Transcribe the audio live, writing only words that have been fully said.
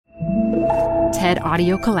TED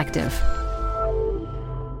Audio Collective.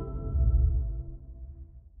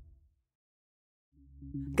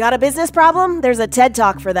 Got a business problem? There's a TED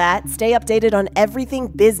Talk for that. Stay updated on everything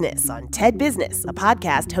business on TED Business, a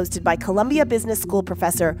podcast hosted by Columbia Business School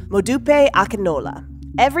professor Modupe Akinola.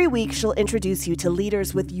 Every week, she'll introduce you to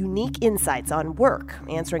leaders with unique insights on work,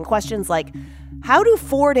 answering questions like, how do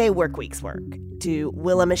 4-day work weeks work? To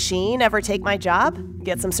will a machine ever take my job?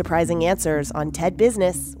 Get some surprising answers on TED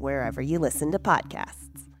Business, wherever you listen to podcasts.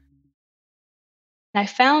 I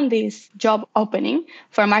found this job opening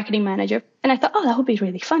for a marketing manager, and I thought, that would be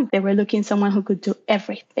really fun. They were looking for someone who could do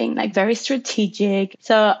everything, like very strategic.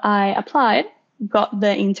 So I applied, got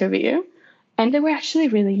the interview, and they were actually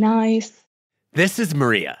really nice. This is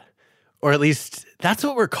Maria, or at least that's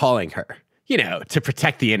what we're calling her, to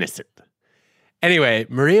protect the innocent. Anyway,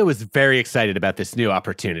 Maria was very excited about this new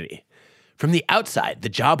opportunity. From the outside, the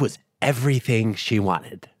job was everything she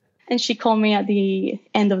wanted. And she called me at the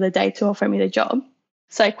end of the day to offer me the job.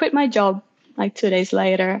 So I quit my job like 2 days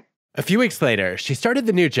later. A few weeks later, she started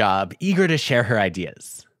the new job, eager to share her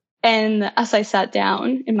ideas. And as I sat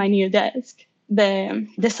down in my new desk, the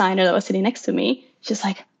designer that was sitting next to me, she's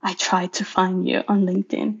like, I tried to find you on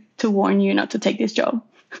LinkedIn to warn you not to take this job.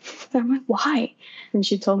 And I'm like, why? And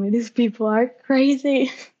she told me, these people are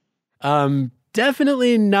crazy.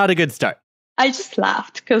 Definitely not a good start. I just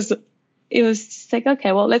laughed because it was just like,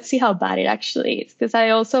 okay, well, let's see how bad it actually is. Because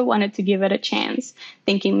I also wanted to give it a chance,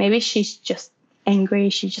 thinking maybe she's just angry,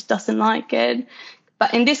 she just doesn't like it.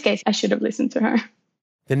 But in this case, I should have listened to her.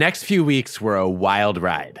 The next few weeks were a wild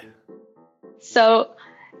ride. So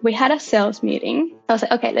we had a sales meeting. I was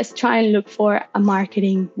like, okay, let's try and look for a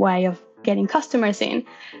marketing way of getting customers in.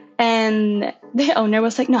 And the owner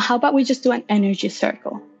was like, no, how about we just do an energy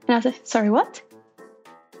circle? And I was like, sorry, what?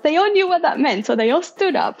 They all knew what that meant. So they all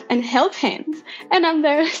stood up and held hands. And I'm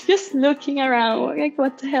there just looking around, like,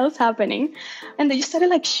 what the hell's happening? And they just started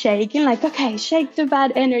like shaking, like, okay, shake the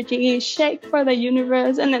bad energy, shake for the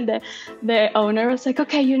universe. And then the owner was like,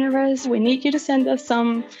 okay, universe, we need you to send us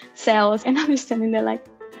some sales. And I was standing there like,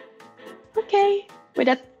 okay, with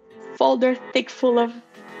that folder thick full of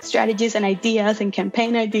strategies and ideas and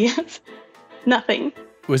campaign ideas. Nothing.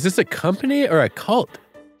 Was this a company or a cult?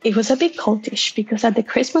 It was a bit cultish because at the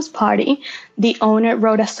Christmas party, the owner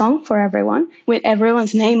wrote a song for everyone with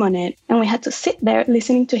everyone's name on it. And we had to sit there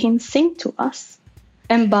listening to him sing to us.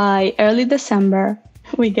 And by early December,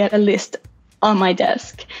 we get a list on my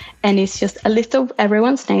desk. And it's just a list of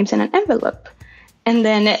everyone's names in an envelope. And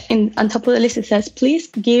then on top of the list, it says, please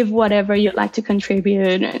give whatever you'd like to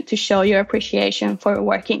contribute to show your appreciation for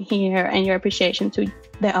working here and your appreciation to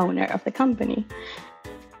the owner of the company.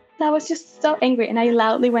 I was just so angry. And I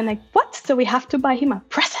loudly went like, what? So we have to buy him a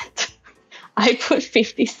present. I put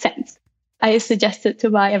 50 cents. I suggested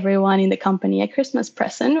to buy everyone in the company a Christmas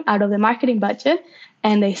present out of the marketing budget.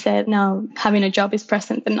 And they said, no, having a job is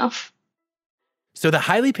present enough. So the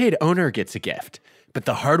highly paid owner gets a gift, but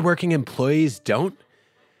the hardworking employees don't?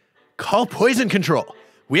 Call Poison Control.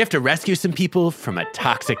 We have to rescue some people from a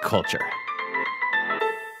toxic culture.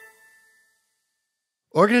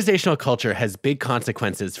 Organizational culture has big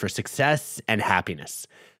consequences for success and happiness,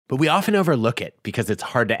 but we often overlook it because it's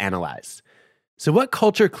hard to analyze. So what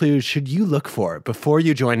culture clues should you look for before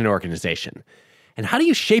you join an organization? And how do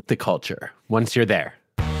you shape the culture once you're there?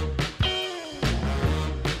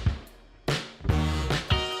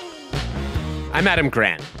 I'm Adam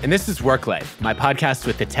Grant, and this is Work Life, my podcast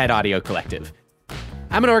with the TED Audio Collective.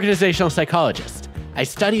 I'm an organizational psychologist. I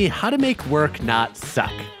study how to make work not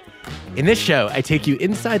suck. In this show, I take you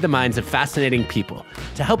inside the minds of fascinating people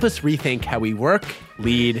to help us rethink how we work,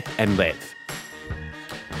 lead, and live.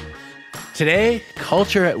 Today,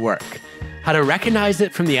 culture at work, how to recognize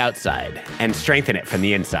it from the outside and strengthen it from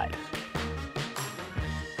the inside.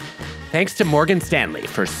 Thanks to Morgan Stanley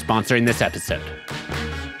for sponsoring this episode.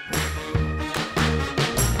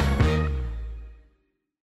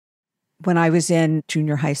 When I was in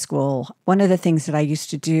junior high school, one of the things that I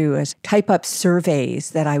used to do is type up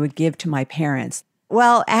surveys that I would give to my parents.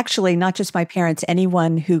 Well, actually, not just my parents,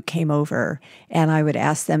 anyone who came over. And I would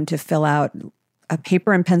ask them to fill out a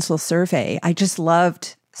paper and pencil survey. I just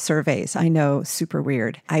loved surveys. I know, super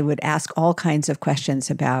weird. I would ask all kinds of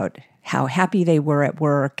questions about how happy they were at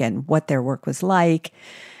work and what their work was like.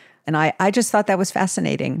 And I just thought that was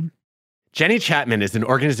fascinating. Jenny Chapman is an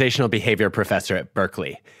organizational behavior professor at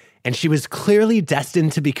Berkeley. And she was clearly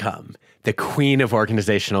destined to become the queen of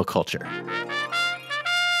organizational culture.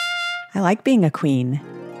 I like being a queen.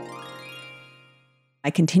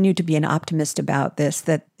 I continue to be an optimist about this,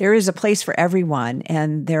 that there is a place for everyone,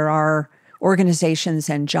 and there are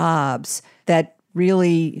organizations and jobs that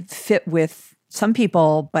really fit with some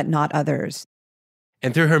people, but not others.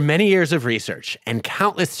 And through her many years of research and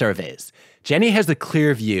countless surveys, Jenny has a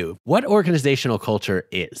clear view what organizational culture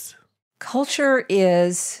is. Culture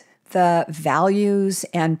is the values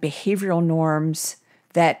and behavioral norms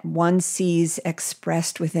that one sees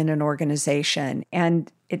expressed within an organization.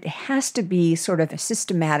 And it has to be sort of a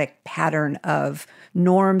systematic pattern of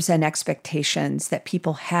norms and expectations that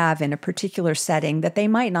people have in a particular setting that they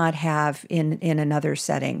might not have in another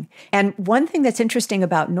setting. And one thing that's interesting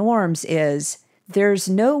about norms is there's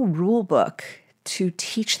no rule book to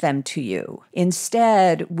teach them to you.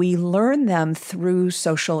 Instead, we learn them through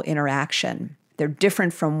social interaction. They're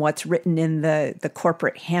different from what's written in the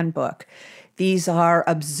corporate handbook. These are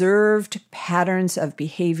observed patterns of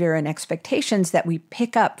behavior and expectations that we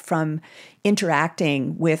pick up from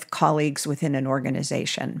interacting with colleagues within an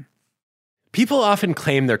organization. People often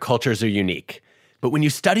claim their cultures are unique, but when you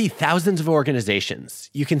study thousands of organizations,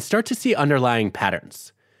 you can start to see underlying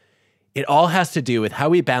patterns. It all has to do with how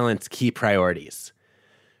we balance key priorities.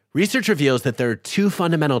 Research reveals that there are two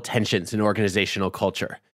fundamental tensions in organizational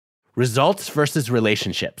culture: results versus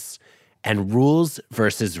relationships, and rules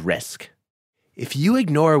versus risk. If you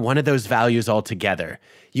ignore one of those values altogether,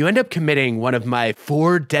 you end up committing one of my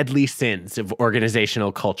 4 deadly sins of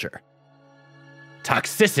organizational culture: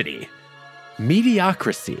 toxicity,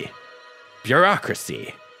 mediocrity,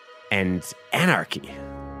 bureaucracy, and anarchy.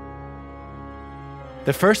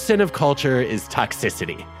 The first sin of culture is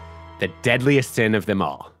toxicity, the deadliest sin of them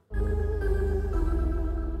all.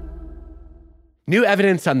 New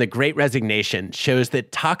evidence on the Great Resignation shows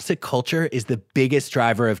that toxic culture is the biggest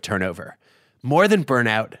driver of turnover, more than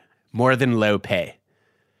burnout, more than low pay.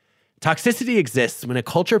 Toxicity exists when a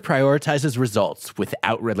culture prioritizes results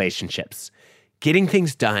without relationships, getting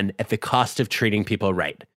things done at the cost of treating people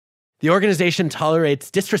right. The organization tolerates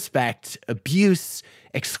disrespect, abuse,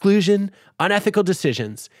 exclusion, unethical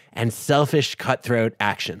decisions, and selfish, cutthroat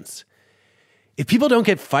actions. If people don't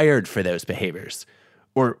get fired for those behaviors,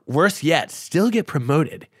 or worse yet, still get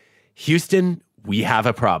promoted, Houston, we have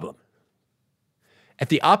a problem. At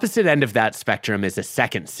the opposite end of that spectrum is a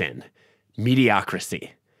second sin: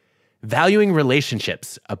 mediocrity, valuing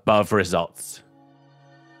relationships above results.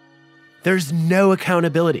 There's no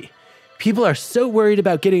accountability. People are so worried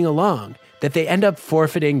about getting along that they end up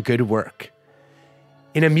forfeiting good work.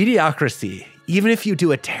 In a mediocrity, even if you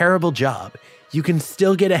do a terrible job, you can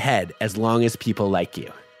still get ahead as long as people like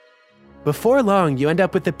you. Before long, you end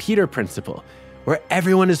up with the Peter Principle, where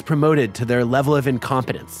everyone is promoted to their level of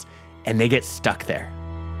incompetence, and they get stuck there.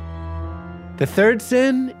 The third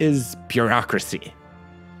sin is bureaucracy.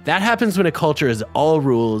 That happens when a culture is all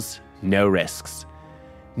rules, no risks.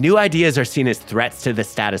 New ideas are seen as threats to the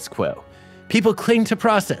status quo. People cling to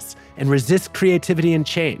process and resist creativity and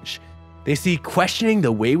change. They see questioning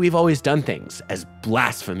the way we've always done things as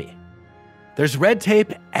blasphemy. There's red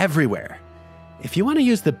tape everywhere. If you want to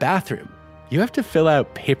use the bathroom, you have to fill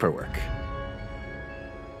out paperwork.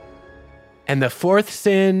 And the fourth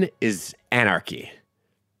sin is anarchy.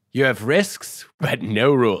 You have risks, but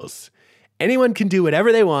no rules. Anyone can do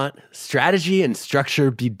whatever they want, strategy and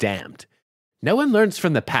structure be damned. No one learns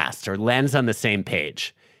from the past or lands on the same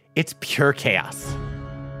page. It's pure chaos.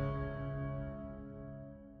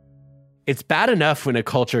 It's bad enough when a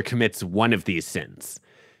culture commits one of these sins.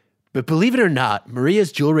 But believe it or not,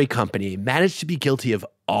 Maria's jewelry company managed to be guilty of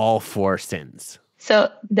all 4 sins. So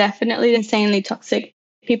definitely insanely toxic.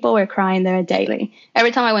 People were crying there daily.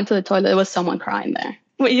 Every time I went to the toilet, there was someone crying there.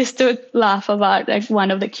 We used to laugh about like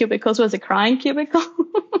one of the cubicles was a crying cubicle.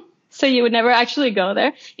 So you would never actually go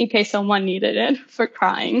there in case someone needed it for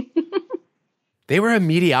crying. They were a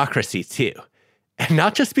mediocrity too. And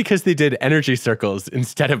not just because they did energy circles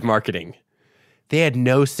instead of marketing. They had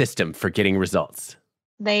no system for getting results.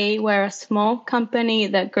 They were a small company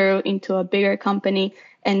that grew into a bigger company,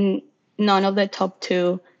 and none of the top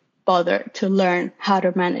 2 bothered to learn how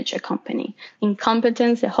to manage a company.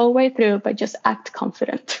 Incompetence the whole way through, but just act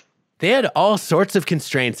confident. They had all sorts of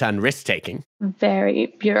constraints on risk-taking. Very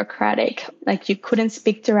bureaucratic. Like you couldn't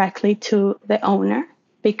speak directly to the owner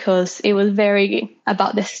because it was very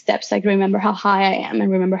about the steps. Like remember how high I am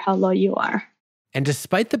and remember how low you are. And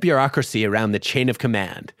despite the bureaucracy around the chain of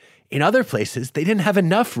command, in other places, they didn't have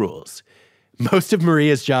enough rules. Most of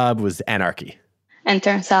Maria's job was anarchy. And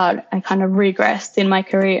turns out I kind of regressed in my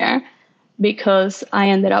career because I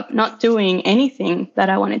ended up not doing anything that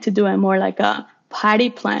I wanted to do and more like a party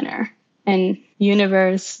planner and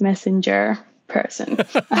universe messenger person.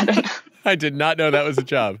 I don't know. I did not know that was a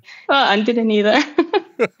job. Well, I didn't either.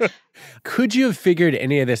 Could you have figured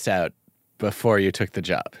any of this out before you took the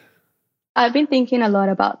job? I've been thinking a lot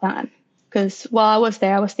about that. Because while I was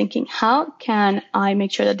there, I was thinking, how can I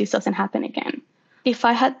make sure that this doesn't happen again? If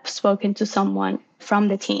I had spoken to someone from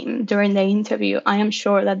the team during the interview, I am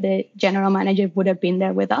sure that the general manager would have been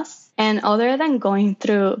there with us. And other than going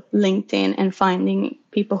through LinkedIn and finding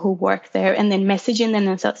people who work there and then messaging them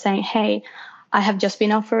and saying, hey, I have just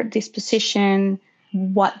been offered this position.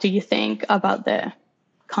 What do you think about the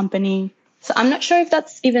company? So I'm not sure if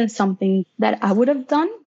that's even something that I would have done.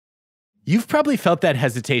 You've probably felt that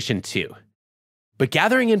hesitation too. But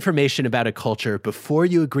gathering information about a culture before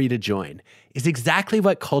you agree to join is exactly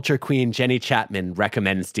what culture queen Jenny Chapman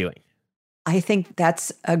recommends doing. I think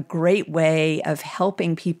that's a great way of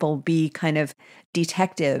helping people be kind of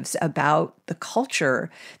detectives about the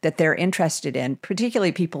culture that they're interested in,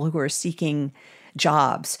 particularly people who are seeking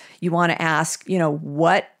jobs. You want to ask,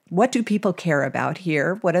 what do people care about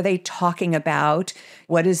here? What are they talking about?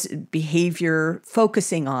 What is behavior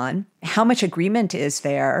focusing on? How much agreement is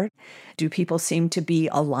there? Do people seem to be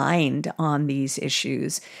aligned on these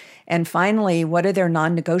issues? And finally, what are their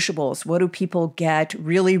non-negotiables? What do people get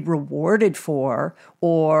really rewarded for?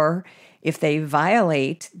 Or if they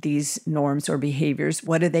violate these norms or behaviors,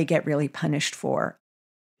 what do they get really punished for?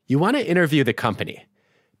 You want to interview the company,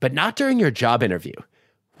 but not during your job interview.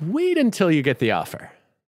 Wait until you get the offer.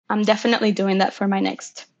 I'm definitely doing that for my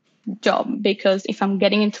next job, because if I'm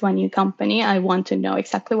getting into a new company, I want to know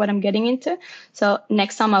exactly what I'm getting into. So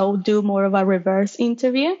next time I will do more of a reverse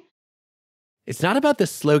interview. It's not about the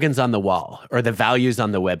slogans on the wall or the values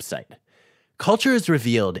on the website. Culture is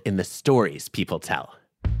revealed in the stories people tell.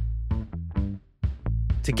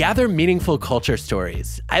 To gather meaningful culture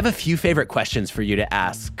stories, I have a few favorite questions for you to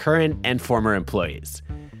ask current and former employees.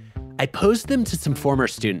 I posed them to some former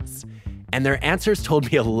students, and their answers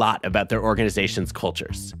told me a lot about their organization's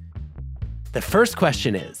cultures. The first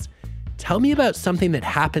question is, tell me about something that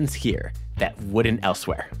happens here that wouldn't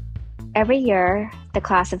elsewhere. Every year, the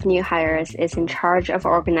class of new hires is in charge of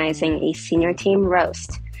organizing a senior team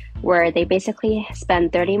roast, where they basically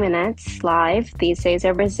spend 30 minutes live, these days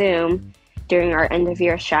over Zoom, during our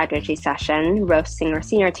end-of-year strategy session, roasting our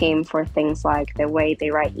senior team for things like the way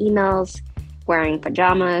they write emails, wearing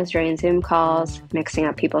pajamas during Zoom calls, mixing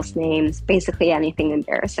up people's names, basically anything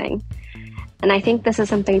embarrassing. And I think this is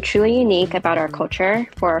something truly unique about our culture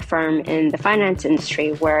for a firm in the finance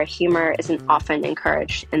industry where humor isn't often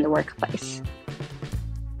encouraged in the workplace.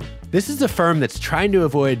 This is a firm that's trying to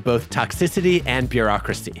avoid both toxicity and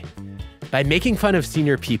bureaucracy. By making fun of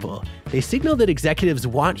senior people, they signal that executives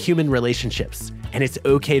want human relationships, and it's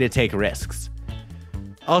okay to take risks.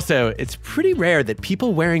 Also, it's pretty rare that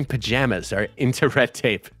people wearing pajamas are into red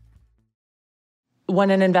tape. When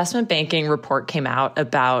an investment banking report came out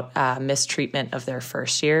about mistreatment of their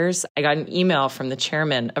first years, I got an email from the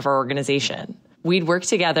chairman of our organization. We'd worked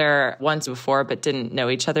together once before, but didn't know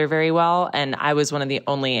each other very well, and I was one of the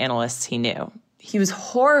only analysts he knew. He was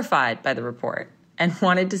horrified by the report and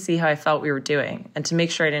wanted to see how I felt we were doing and to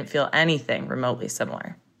make sure I didn't feel anything remotely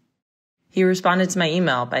similar. He responded to my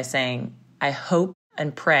email by saying, "I hope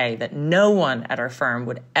and pray that no one at our firm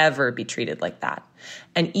would ever be treated like that.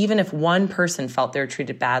 And even if one person felt they were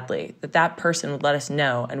treated badly, that person would let us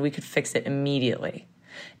know and we could fix it immediately.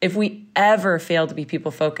 If we ever fail to be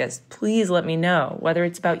people-focused, please let me know, whether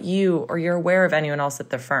it's about you or you're aware of anyone else at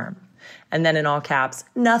the firm." And then in all caps,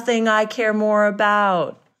 "Nothing I care more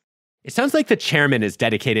about." It sounds like the chairman is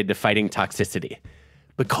dedicated to fighting toxicity.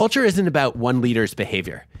 But culture isn't about one leader's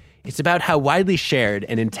behavior. It's about how widely shared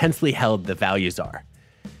and intensely held the values are.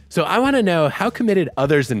 So I want to know how committed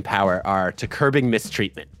others in power are to curbing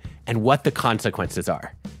mistreatment and what the consequences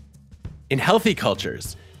are. In healthy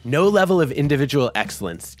cultures, no level of individual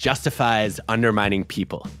excellence justifies undermining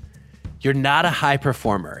people. You're not a high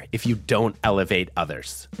performer if you don't elevate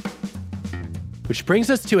others. Which brings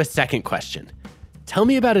us to a second question. Tell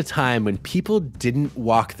me about a time when people didn't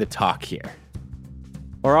walk the talk here.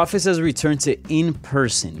 Our office has returned to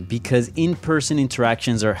in-person because in-person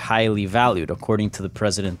interactions are highly valued, according to the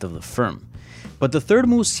president of the firm. But the third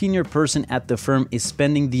most senior person at the firm is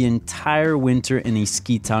spending the entire winter in a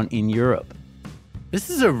ski town in Europe.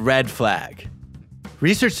 This is a red flag.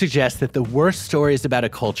 Research suggests that the worst stories about a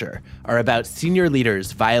culture are about senior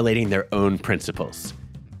leaders violating their own principles.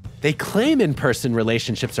 They claim in-person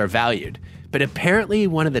relationships are valued, but apparently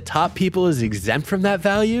one of the top people is exempt from that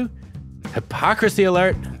value? Hypocrisy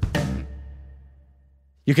alert.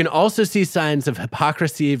 You can also see signs of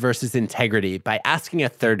hypocrisy versus integrity by asking a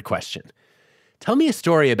third question. Tell me a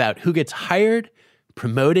story about who gets hired,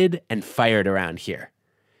 promoted, and fired around here.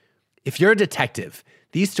 If you're a detective,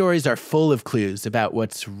 these stories are full of clues about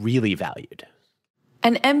what's really valued.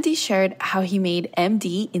 An MD shared how he made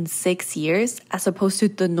MD in 6 years as opposed to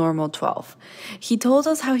the normal 12. He told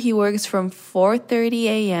us how he works from 4:30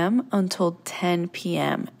 a.m. until 10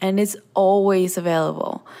 p.m. and is always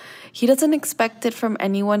available. He doesn't expect it from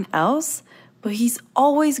anyone else, but he's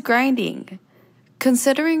always grinding.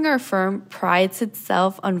 Considering our firm prides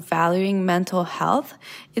itself on valuing mental health,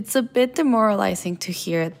 it's a bit demoralizing to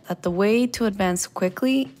hear that the way to advance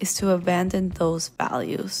quickly is to abandon those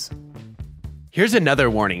values. Here's another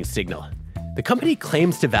warning signal. The company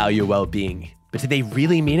claims to value well-being, but do they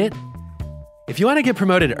really mean it? If you want to get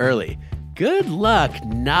promoted early, good luck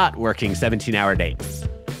not working 17-hour days.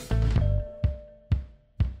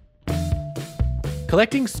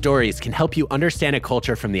 Collecting stories can help you understand a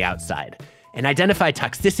culture from the outside and identify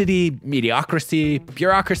toxicity, mediocrity,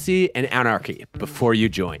 bureaucracy, and anarchy before you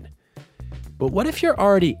join. But what if you're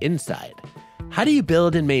already inside? How do you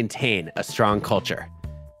build and maintain a strong culture?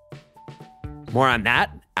 More on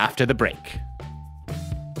that after the break.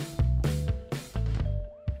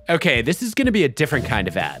 Okay, this is going to be a different kind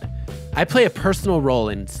of ad. I play a personal role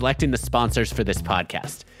in selecting the sponsors for this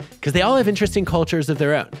podcast because they all have interesting cultures of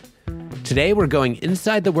their own. Today, we're going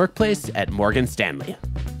inside the workplace at Morgan Stanley.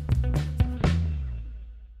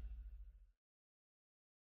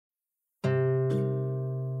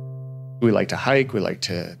 We like to hike. We like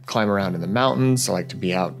to climb around in the mountains. I like to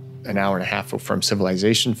be out an hour and a half from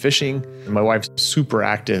civilization fishing. My wife's super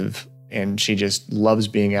active, and she just loves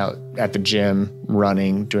being out at the gym,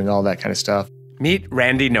 running, doing all that kind of stuff. Meet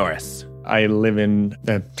Randy Norris. I live in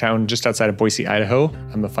a town just outside of Boise, Idaho.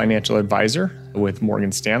 I'm a financial advisor with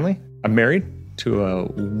Morgan Stanley. I'm married to a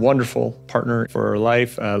wonderful partner for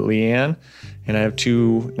life, Leanne, and I have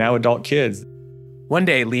 2 now adult kids. One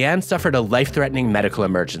day, Leanne suffered a life-threatening medical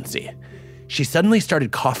emergency. She suddenly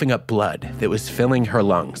started coughing up blood that was filling her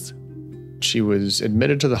lungs. She was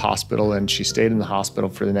admitted to the hospital, and she stayed in the hospital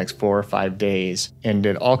for the next 4 or 5 days and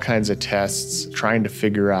did all kinds of tests trying to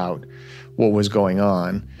figure out what was going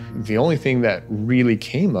on. The only thing that really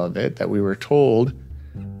came of it that we were told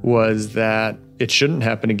was that it shouldn't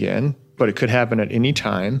happen again, but it could happen at any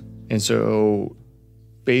time. And so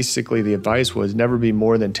basically the advice was never be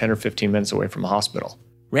more than 10 or 15 minutes away from a hospital.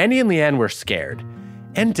 Randy and Leanne were scared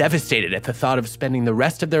and devastated at the thought of spending the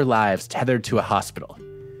rest of their lives tethered to a hospital.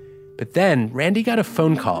 But then Randy got a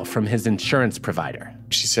phone call from his insurance provider.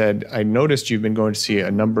 She said, I noticed you've been going to see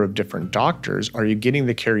a number of different doctors. Are you getting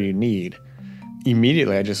the care you need?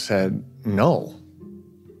 Immediately, I just said, no,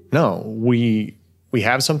 we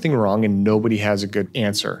have something wrong and nobody has a good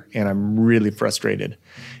answer. And I'm really frustrated.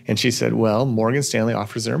 And she said, well, Morgan Stanley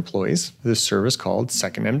offers their employees this service called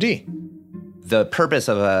Second MD. The purpose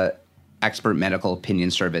of a expert medical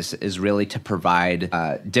opinion service is really to provide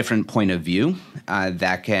a different point of view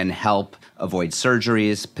that can help avoid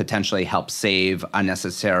surgeries, potentially help save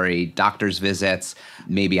unnecessary doctor's visits,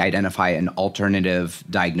 maybe identify an alternative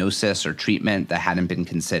diagnosis or treatment that hadn't been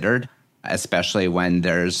considered, especially when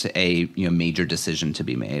there's a major decision to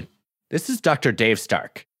be made. This is Dr. Dave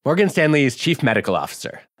Stark, Morgan Stanley's chief medical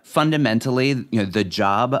officer. Fundamentally, the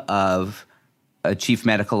job of a chief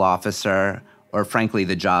medical officer, or frankly,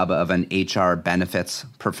 the job of an HR benefits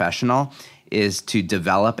professional, is to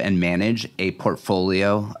develop and manage a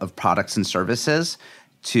portfolio of products and services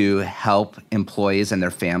to help employees and their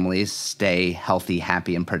families stay healthy,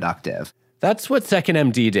 happy, and productive. That's what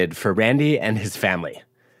 2ndMD did for Randy and his family.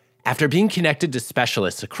 After being connected to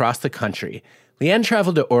specialists across the country, Leanne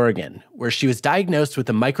traveled to Oregon, where she was diagnosed with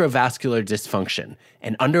a microvascular dysfunction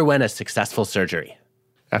and underwent a successful surgery.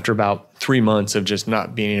 After about 3 months of just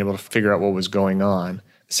not being able to figure out what was going on,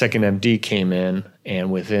 2ndMD came in, and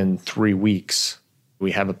within 3 weeks,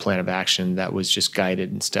 we have a plan of action that was just guided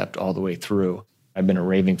and stepped all the way through. I've been a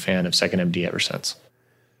raving fan of 2ndMD ever since.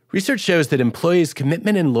 Research shows that employees'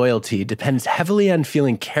 commitment and loyalty depends heavily on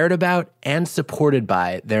feeling cared about and supported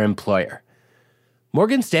by their employer.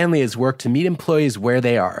 Morgan Stanley has worked to meet employees where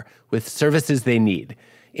they are with services they need,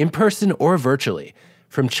 in person or virtually,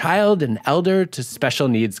 from child and elder to special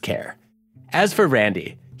needs care. As for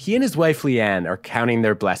Randy, he and his wife Leanne are counting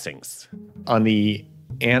their blessings. On the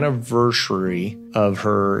anniversary of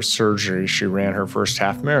her surgery, she ran her first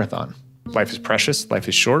half marathon. Life is precious, life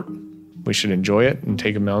is short. We should enjoy it and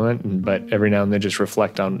take a moment, but every now and then just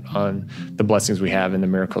reflect on the blessings we have and the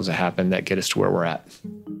miracles that happen that get us to where we're at.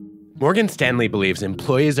 Morgan Stanley believes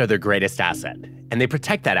employees are their greatest asset, and they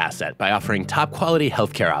protect that asset by offering top-quality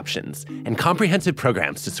healthcare options and comprehensive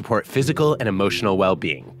programs to support physical and emotional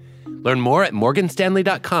well-being. Learn more at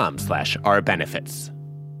morganstanley.com/ourbenefits.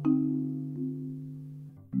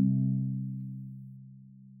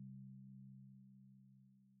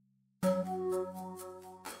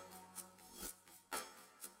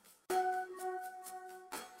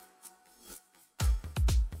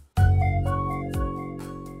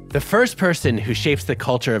 The first person who shapes the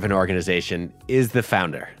culture of an organization is the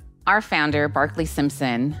founder. Our founder, Barclay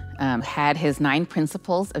Simpson, had his 9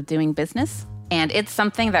 principles of doing business, and it's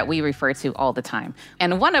something that we refer to all the time.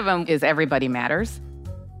 And one of them is everybody matters.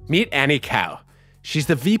 Meet Annie Cow. She's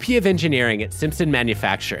the VP of Engineering at Simpson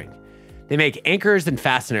Manufacturing. They make anchors and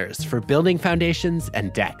fasteners for building foundations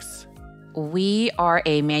and decks. We are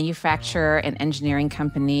a manufacturer and engineering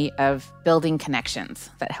company of building connections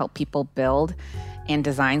that help people build and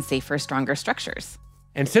design safer, stronger structures.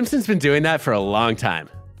 And Simpson's been doing that for a long time.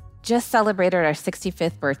 Just celebrated our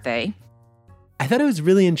 65th birthday. I thought it was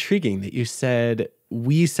really intriguing that you said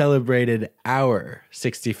we celebrated our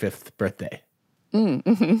 65th birthday.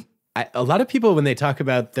 Mm-hmm. A lot of people, when they talk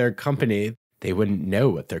about their company, they wouldn't know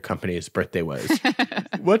what their company's birthday was.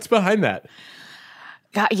 What's behind that?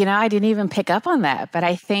 God, I didn't even pick up on that. But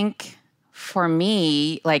I think for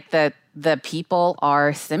me, like the people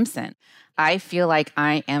are Simpson. I feel like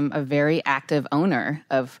I am a very active owner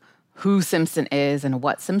of who Simpson is and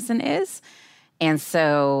what Simpson is. And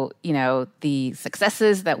so, the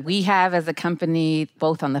successes that we have as a company,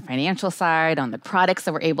 both on the financial side, on the products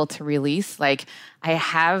that we're able to release, like I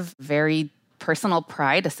have very personal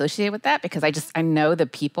pride associated with that because I know the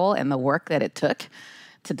people and the work that it took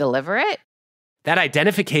to deliver it. That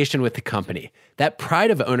identification with the company, that pride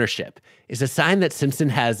of ownership, is a sign that Simpson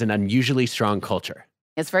has an unusually strong culture.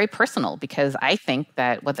 It's very personal because I think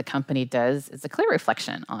that what the company does is a clear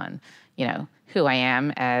reflection on, who I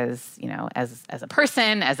am as a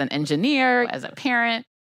person, as an engineer, as a parent.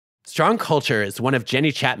 Strong culture is one of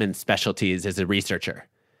Jenny Chapman's specialties as a researcher.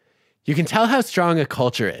 You can tell how strong a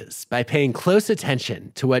culture is by paying close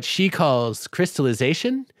attention to what she calls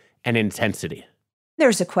crystallization and intensity.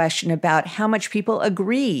 There's a question about how much people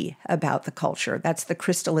agree about the culture. That's the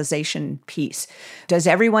crystallization piece. Does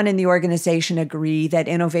everyone in the organization agree that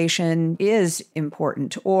innovation is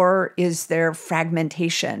important? Or is there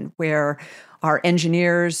fragmentation where our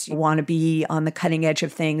engineers want to be on the cutting edge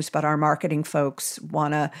of things, but our marketing folks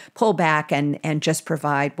want to pull back and just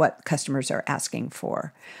provide what customers are asking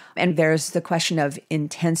for? And there's the question of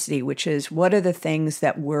intensity, which is what are the things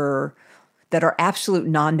that are absolute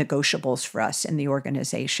non-negotiables for us in the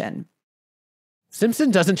organization.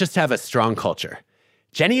 Simpson doesn't just have a strong culture.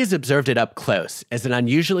 Jenny has observed it up close as an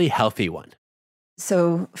unusually healthy one.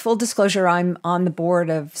 So full disclosure, I'm on the board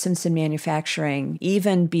of Simpson Manufacturing.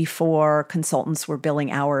 Even before consultants were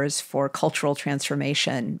billing hours for cultural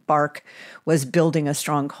transformation, Bark was building a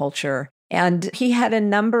strong culture. And he had a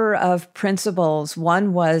number of principles.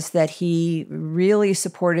 One was that he really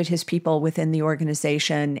supported his people within the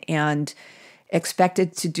organization and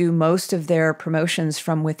expected to do most of their promotions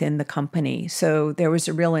from within the company. So there was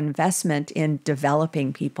a real investment in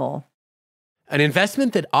developing people. An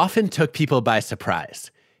investment that often took people by surprise,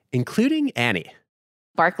 including Annie.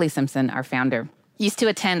 Barclay Simpson, our founder, used to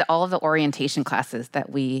attend all of the orientation classes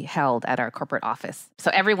that we held at our corporate office. So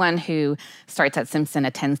everyone who starts at Simpson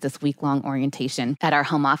attends this week-long orientation at our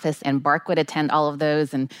home office, and Bark would attend all of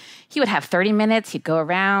those, and he would have 30 minutes. He'd go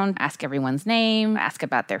around, ask everyone's name, ask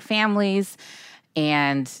about their families,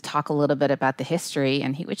 and talk a little bit about the history.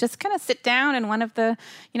 And he would just kind of sit down in one of the,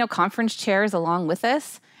 conference chairs along with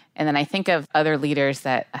us. And then I think of other leaders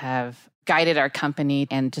that have guided our company,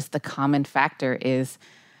 and just the common factor is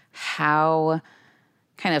how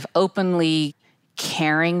kind of openly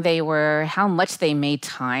caring they were, how much they made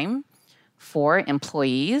time for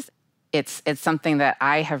employees. It's something that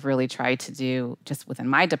I have really tried to do just within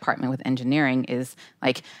my department with engineering is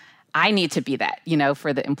like, I need to be that,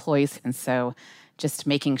 for the employees. And so just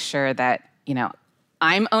making sure that,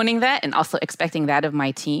 I'm owning that and also expecting that of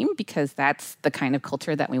my team, because that's the kind of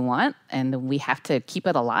culture that we want. And we have to keep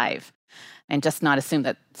it alive and just not assume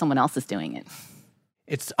that someone else is doing it.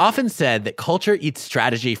 It's often said that culture eats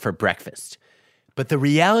strategy for breakfast. But the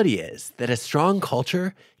reality is that a strong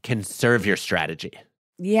culture can serve your strategy.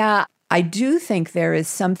 Yeah, I do think there is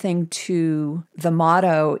something to the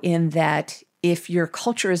motto in that if your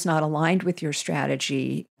culture is not aligned with your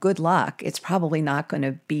strategy, good luck. It's probably not going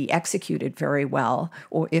to be executed very well,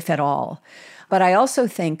 or if at all. But I also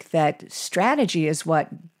think that strategy is what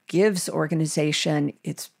gives organization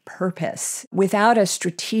its purpose. Without a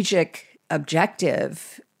strategic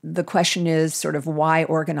objective, the question is sort of why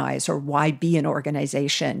organize or why be an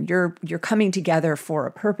organization? You're coming together for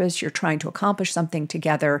a purpose. You're trying to accomplish something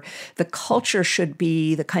together. The culture should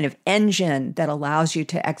be the kind of engine that allows you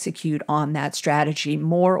to execute on that strategy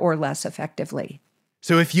more or less effectively.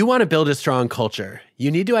 So if you want to build a strong culture, you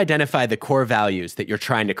need to identify the core values that you're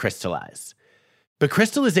trying to crystallize. But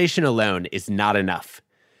crystallization alone is not enough.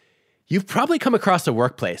 You've probably come across a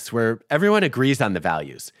workplace where everyone agrees on the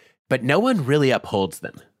values, but no one really upholds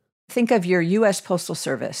them. Think of your U.S. Postal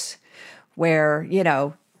Service, where,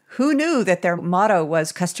 who knew that their motto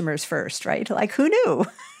was customers first, right? Like, who knew,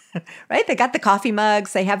 right? They got the coffee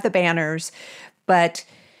mugs, they have the banners, but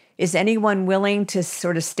is anyone willing to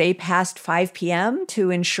sort of stay past 5 p.m. to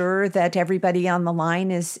ensure that everybody on the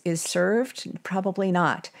line is served? Probably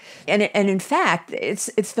not. And in fact, it's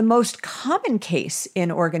the most common case in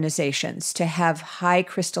organizations to have high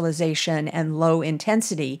crystallization and low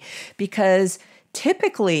intensity, because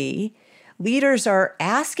typically leaders are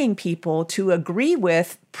asking people to agree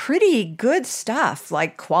with pretty good stuff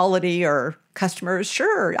like quality or customers.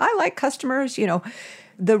 Sure, I like customers.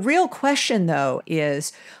 The real question, though,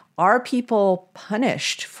 is, are people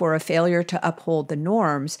punished for a failure to uphold the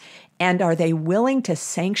norms, and are they willing to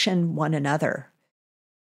sanction one another?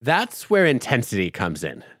 That's where intensity comes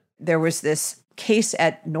in. There was this case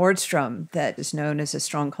at Nordstrom that is known as a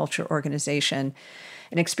strong culture organization,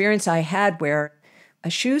 an experience I had where a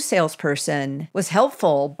shoe salesperson was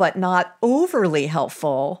helpful, but not overly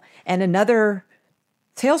helpful, and another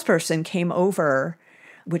salesperson came over,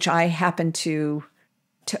 which I happened to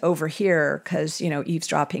overhear because,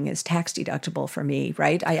 eavesdropping is tax deductible for me,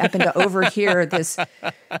 right? I happened to overhear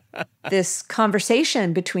this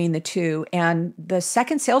conversation between the two. And the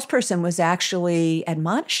second salesperson was actually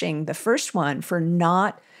admonishing the first one for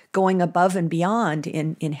not going above and beyond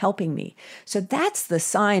in helping me. So that's the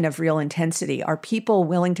sign of real intensity. Are people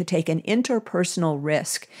willing to take an interpersonal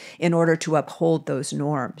risk in order to uphold those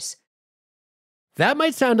norms? That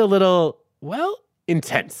might sound a little,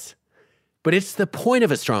 intense. But it's the point of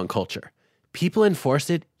a strong culture. People enforce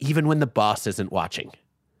it even when the boss isn't watching.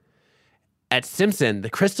 At Simpson, the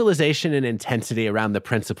crystallization and intensity around the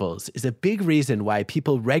principles is a big reason why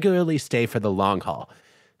people regularly stay for the long haul,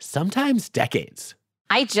 sometimes decades.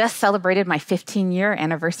 I just celebrated my 15-year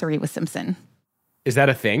anniversary with Simpson. Is that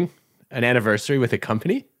a thing? An anniversary with a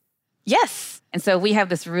company? Yes. And so we have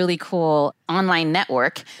this really cool online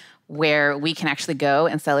network where we can actually go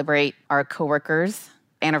and celebrate our coworkers'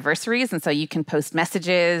 anniversaries. And so you can post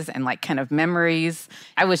messages and kind of memories.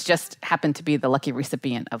 I happened to be the lucky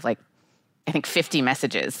recipient of I think 50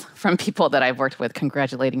 messages from people that I've worked with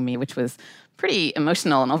congratulating me, which was pretty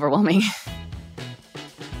emotional and overwhelming.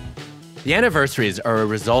 The anniversaries are a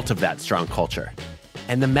result of that strong culture.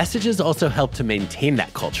 And the messages also help to maintain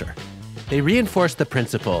that culture. They reinforce the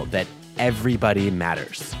principle that everybody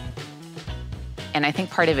matters. And I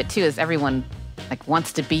think part of it too is everyone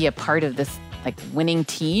wants to be a part of this winning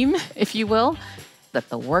team, if you will, that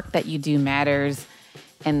the work that you do matters,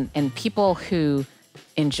 and people who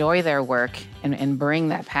enjoy their work and bring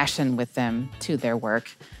that passion with them to their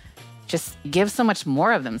work just give so much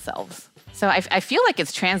more of themselves. So I feel like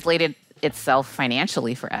it's translated itself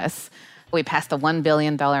financially for us. We passed the $1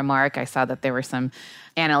 billion mark. I saw that there were some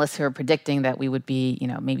analysts who were predicting that we would be,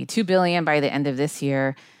 maybe $2 billion by the end of this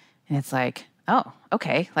year. And it's oh,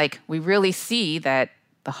 okay. We really see that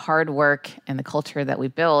the hard work and the culture that we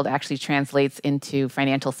build actually translates into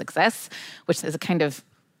financial success, which is a kind of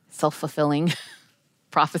self-fulfilling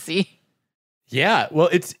prophecy. Yeah, well,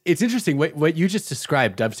 it's interesting. What you just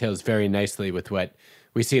described dovetails very nicely with what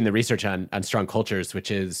we see in the research on strong cultures,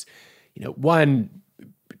 which is, one,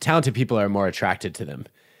 talented people are more attracted to them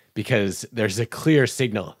because there's a clear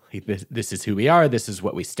signal. This is who we are. This is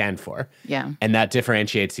what we stand for. Yeah. And that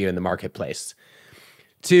differentiates you in the marketplace.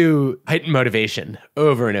 Two, heightened motivation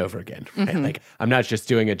over and over again, right? Mm-hmm. I'm not just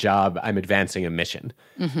doing a job, I'm advancing a mission.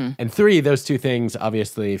 Mm-hmm. And three, those two things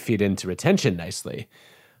obviously feed into retention nicely.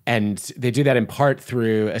 And they do that in part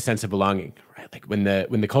through a sense of belonging, right? When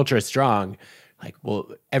the culture is strong,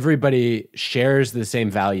 everybody shares the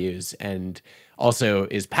same values and also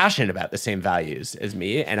is passionate about the same values as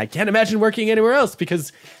me. And I can't imagine working anywhere else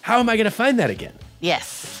because how am I going to find that again?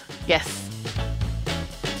 Yes.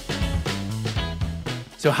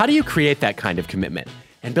 So how do you create that kind of commitment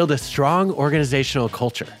and build a strong organizational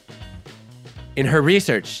culture? In her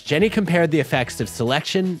research, Jenny compared the effects of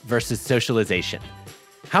selection versus socialization.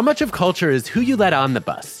 How much of culture is who you let on the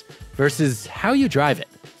bus versus how you drive it?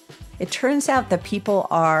 It turns out that people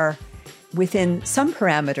are, within some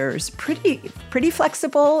parameters, pretty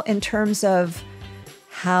flexible in terms of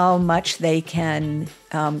how much they can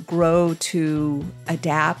grow to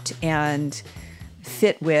adapt and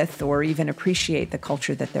fit with or even appreciate the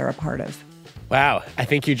culture that they're a part of. Wow, I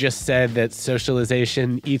think you just said that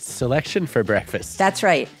socialization eats selection for breakfast. That's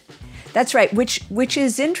right, which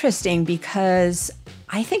is interesting because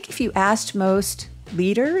I think if you asked most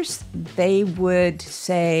leaders, they would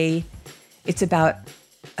say it's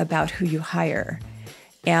about who you hire.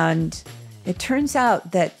 And it turns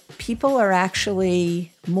out that people are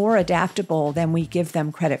actually more adaptable than we give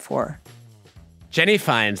them credit for. Jenny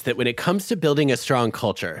finds that when it comes to building a strong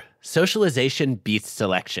culture, socialization beats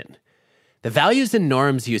selection. The values and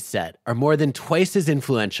norms you set are more than twice as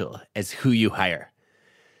influential as who you hire.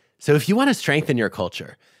 So if you want to strengthen your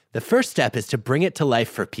culture, the first step is to bring it to life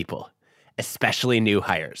for people, especially new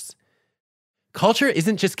hires. Culture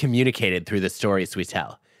isn't just communicated through the stories we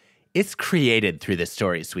tell. It's created through the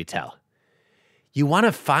stories we tell. You want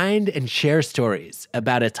to find and share stories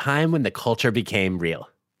about a time when the culture became real.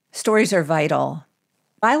 Stories are vital.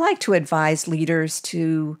 I like to advise leaders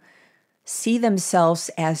to see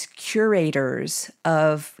themselves as curators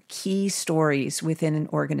of key stories within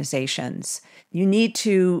organizations. You need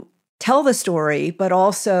to tell the story, but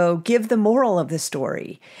also give the moral of the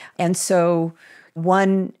story. And so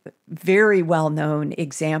one very well-known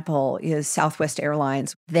example is Southwest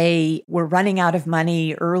Airlines. They were running out of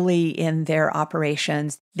money early in their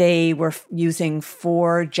operations. They were using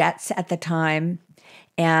 4 jets at the time,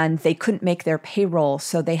 and they couldn't make their payroll,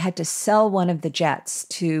 so they had to sell one of the jets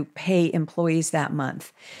to pay employees that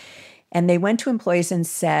month. And they went to employees and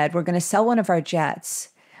said, we're going to sell one of our jets,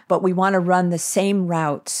 but we want to run the same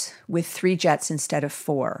routes with 3 jets instead of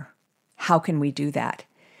 4. How can we do that?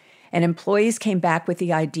 And employees came back with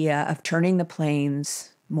the idea of turning the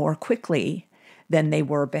planes more quickly than they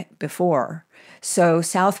were before. So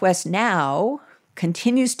Southwest now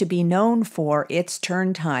continues to be known for its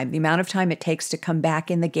turn time, the amount of time it takes to come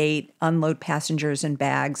back in the gate, unload passengers and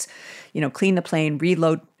bags, clean the plane,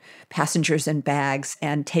 reload passengers and bags,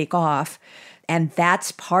 and take off. And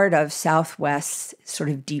that's part of Southwest's sort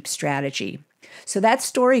of deep strategy. So that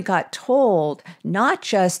story got told not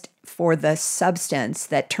just for the substance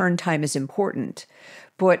that turn time is important,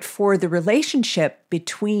 but for the relationship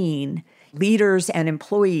between leaders and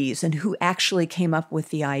employees and who actually came up with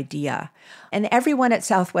the idea. And everyone at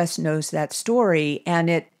Southwest knows that story, and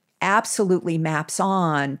it absolutely maps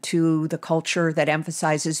on to the culture that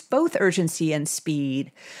emphasizes both urgency and speed,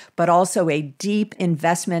 but also a deep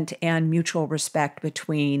investment and mutual respect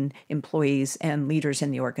between employees and leaders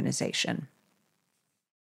in the organization.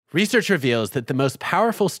 Research reveals that the most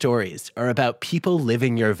powerful stories are about people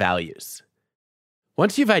living your values.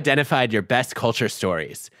 Once you've identified your best culture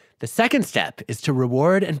stories, the second step is to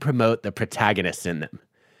reward and promote the protagonists in them.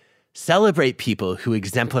 Celebrate people who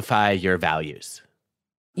exemplify your values.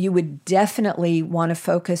 You would definitely want to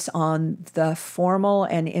focus on the formal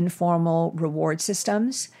and informal reward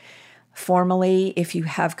systems. Formally, if you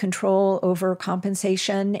have control over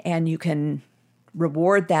compensation and you can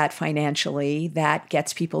reward that financially, that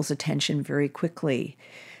gets people's attention very quickly.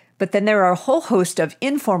 But then there are a whole host of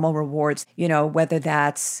informal rewards, whether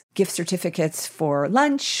that's gift certificates for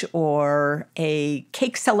lunch or a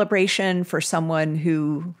cake celebration for someone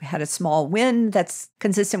who had a small win that's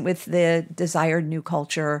consistent with the desired new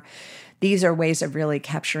culture. These are ways of really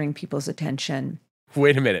capturing people's attention.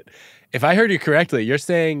 Wait a minute. If I heard you correctly, you're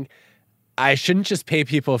saying I shouldn't just pay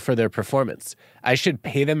people for their performance. I should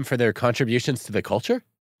pay them for their contributions to the culture?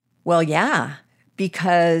 Well, yeah,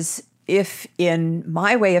 because if in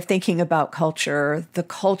my way of thinking about culture, the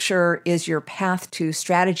culture is your path to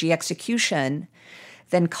strategy execution,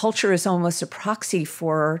 then culture is almost a proxy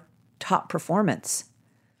for top performance.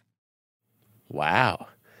 Wow.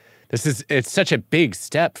 It's such a big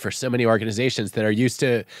step for so many organizations that are used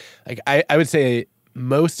to, I would say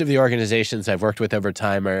most of the organizations I've worked with over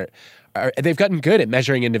time they've gotten good at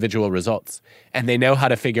measuring individual results, and they know how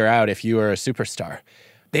to figure out if you are a superstar.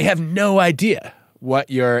 They have no idea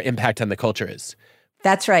what your impact on the culture is.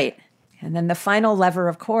 That's right. And then the final lever,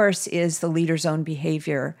 of course, is the leader's own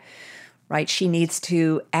behavior, right? She needs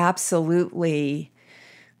to absolutely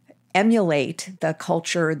emulate the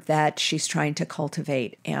culture that she's trying to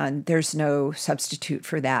cultivate. And there's no substitute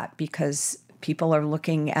for that because people are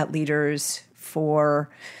looking at leaders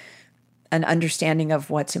for an understanding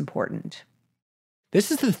of what's important.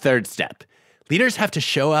 This is the third step. Leaders have to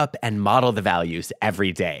show up and model the values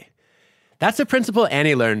every day. That's a principle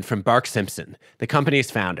Annie learned from Bark Simpson, the company's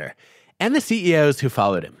founder, and the CEOs who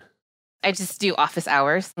followed him. I just do office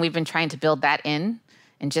hours. We've been trying to build that in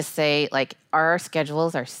and just say, our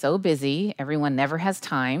schedules are so busy, everyone never has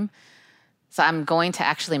time. So I'm going to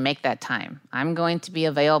actually make that time. I'm going to be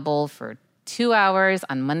available for 2 hours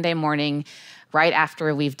on Monday morning, right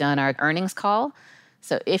after we've done our earnings call.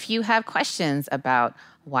 So if you have questions about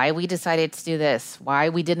why we decided to do this, why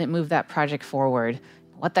we didn't move that project forward,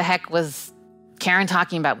 what the heck was Karen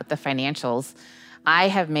talking about with the financials, I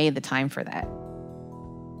have made the time for that.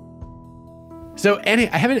 So Annie,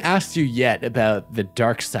 I haven't asked you yet about the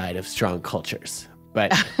dark side of strong cultures,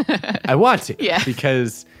 but I want to,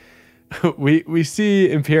 because we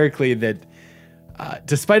see empirically that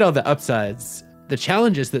despite all the upsides, the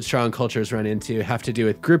challenges that strong cultures run into have to do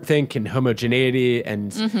with groupthink and homogeneity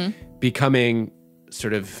and becoming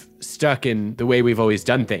sort of stuck in the way we've always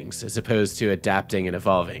done things as opposed to adapting and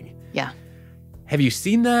evolving. Yeah. Have you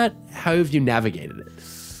seen that? How have you navigated it?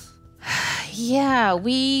 Yeah,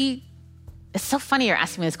 it's so funny you're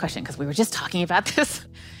asking me this question because we were just talking about this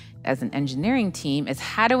as an engineering team is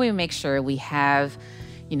how do we make sure we have,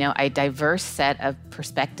 a diverse set of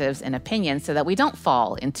perspectives and opinions so that we don't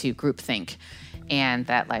fall into groupthink and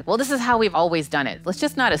that this is how we've always done it. Let's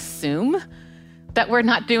just not assume that we're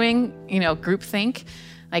not doing, groupthink.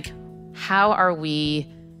 How are we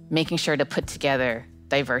making sure to put together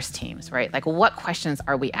diverse teams, right? What questions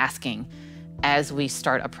are we asking as we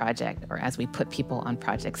start a project or as we put people on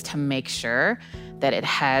projects to make sure that it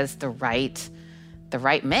has the right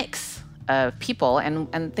mix of people? And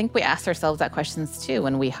I think we asked ourselves that questions too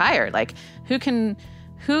when we hire,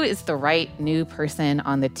 who is the right new person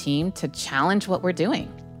on the team to challenge what we're doing?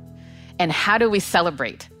 And how do we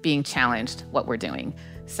celebrate being challenged what we're doing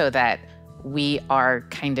so that we are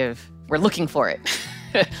we're looking for it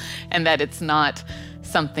and that it's not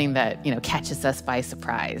something that, catches us by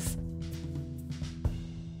surprise.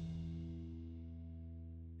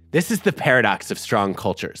 This is the paradox of strong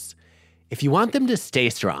cultures. If you want them to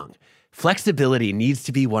stay strong, flexibility needs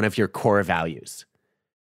to be one of your core values.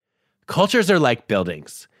 Cultures are like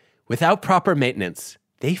buildings. Without proper maintenance,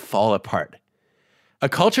 they fall apart. A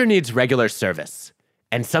culture needs regular service,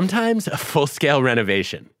 and sometimes a full-scale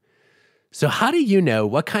renovation. So how do you know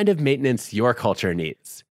what kind of maintenance your culture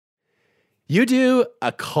needs? You do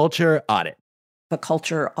a culture audit. A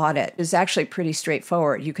culture audit is actually pretty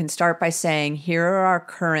straightforward. You can start by saying, here are our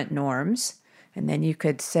current norms. And then you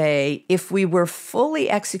could say, if we were fully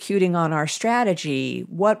executing on our strategy,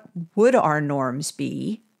 what would our norms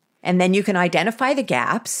be? And then you can identify the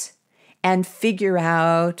gaps and figure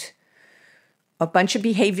out a bunch of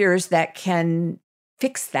behaviors that can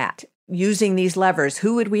fix that using these levers.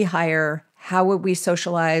 Who would we hire? How would we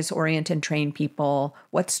socialize, orient, and train people?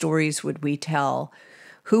 What stories would we tell?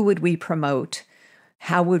 Who would we promote?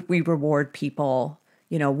 How would we reward people?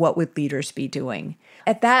 What would leaders be doing?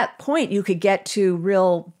 At that point, you could get to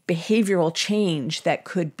real behavioral change that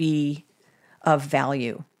could be of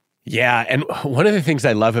value. Yeah, and one of the things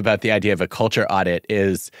I love about the idea of a culture audit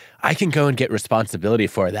is I can go and get responsibility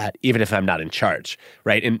for that even if I'm not in charge,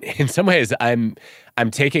 right? In some ways, I'm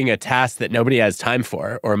taking a task that nobody has time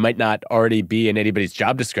for or might not already be in anybody's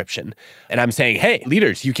job description. And I'm saying, hey,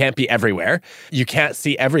 leaders, you can't be everywhere. You can't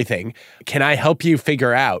see everything. Can I help you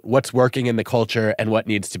figure out what's working in the culture and what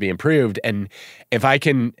needs to be improved? And if I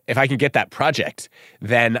can get that project,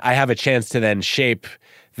 then I have a chance to then shape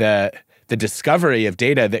the discovery of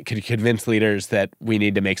data that could convince leaders that we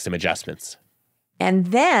need to make some adjustments. And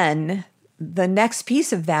then the next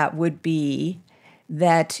piece of that would be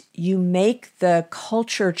that you make the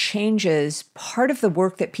culture changes part of the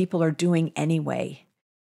work that people are doing anyway.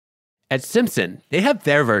 At Simpson, they have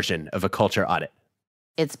their version of a culture audit.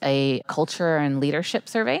 It's a culture and leadership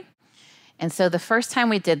survey. And so the first time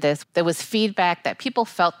we did this, there was feedback that people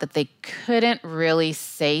felt that they couldn't really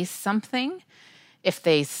say something if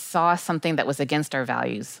they saw something that was against our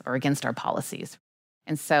values or against our policies.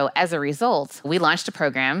 And so as a result, we launched a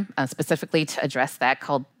program specifically to address that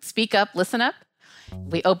called Speak Up, Listen Up.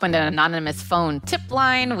 We opened an anonymous phone tip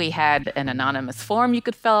line. We had an anonymous form you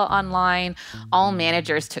could fill out online. All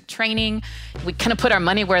managers took training. We kind of put our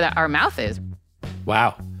money where our mouth is.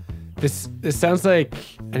 Wow. This sounds like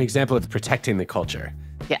an example of protecting the culture.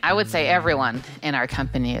 Yeah, I would say everyone in our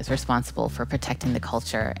company is responsible for protecting the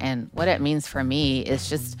culture. And what it means for me is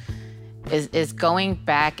just is going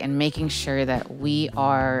back and making sure that we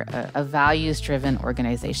are a values-driven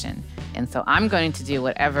organization. And so I'm going to do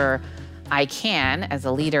whatever I can as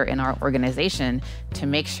a leader in our organization to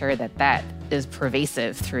make sure that that is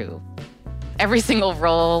pervasive through every single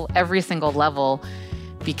role, every single level,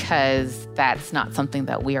 because that's not something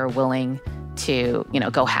that we are willing to,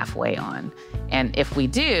 go halfway on. And if we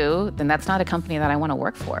do, then that's not a company that I want to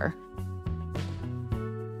work for.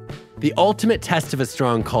 The ultimate test of a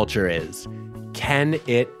strong culture is, can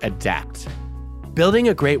it adapt? Building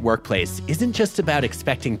a great workplace isn't just about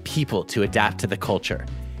expecting people to adapt to the culture.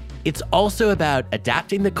 It's also about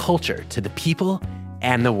adapting the culture to the people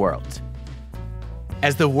and the world.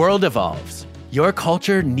 As the world evolves, your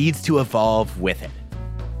culture needs to evolve with it.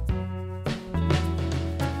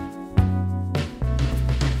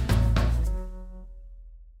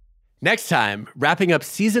 Next time, wrapping up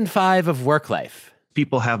season 5 of Work Life.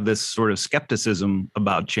 People have this sort of skepticism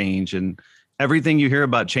about change, and everything you hear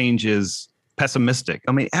about change is pessimistic.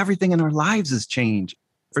 I mean, everything in our lives is change.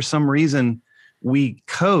 For some reason, we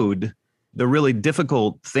code the really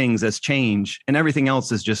difficult things as change, and everything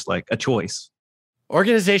else is just like a choice.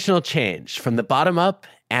 Organizational change from the bottom up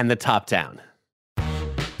and the top down.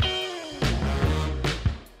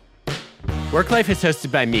 Work Life is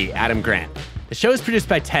hosted by me, Adam Grant. The show is produced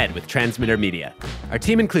by TED with Transmitter Media. Our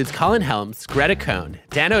team includes Colin Helms, Greta Cohn,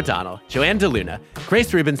 Dan O'Donnell, Joanne DeLuna,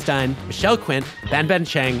 Grace Rubenstein, Michelle Quint, Ben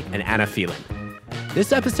Cheng, and Anna Phelan.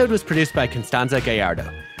 This episode was produced by Constanza Gallardo.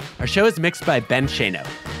 Our show is mixed by Ben Shano.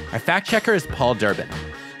 Our fact checker is Paul Durbin.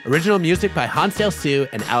 Original music by Hansdale Sue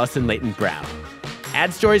and Allison Leighton Brown.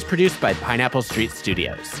 Ad stories produced by Pineapple Street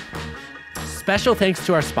Studios. Special thanks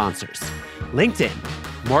to our sponsors: LinkedIn,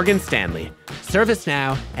 Morgan Stanley,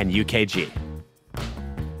 ServiceNow, and UKG.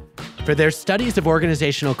 For their studies of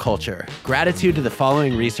organizational culture, gratitude to the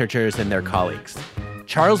following researchers and their colleagues: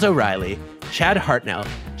 Charles O'Reilly, Chad Hartnell,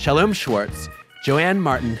 Shalom Schwartz, Joanne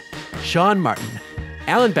Martin, Sean Martin,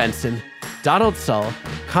 Alan Benson, Donald Sull,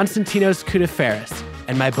 Konstantinos Koudaferis,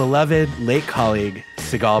 and my beloved late colleague,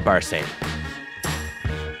 Sigal Barsaid.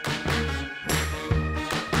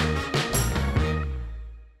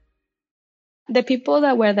 The people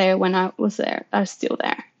that were there when I was there are still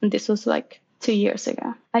there. And this was like 2 years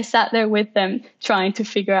ago. I sat there with them trying to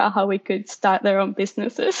figure out how we could start their own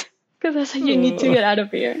businesses. Because I said, you need to get out of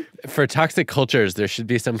here. For toxic cultures, there should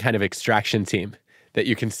be some kind of extraction team that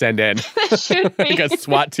you can send in. There should be. Like a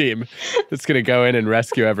SWAT team that's going to go in and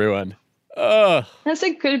rescue everyone. Ugh. That's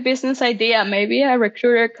a good business idea. Maybe a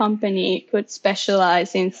recruiter company could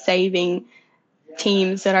specialize in saving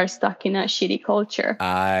teams that are stuck in a shitty culture.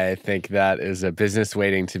 I think that is a business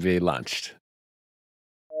waiting to be launched.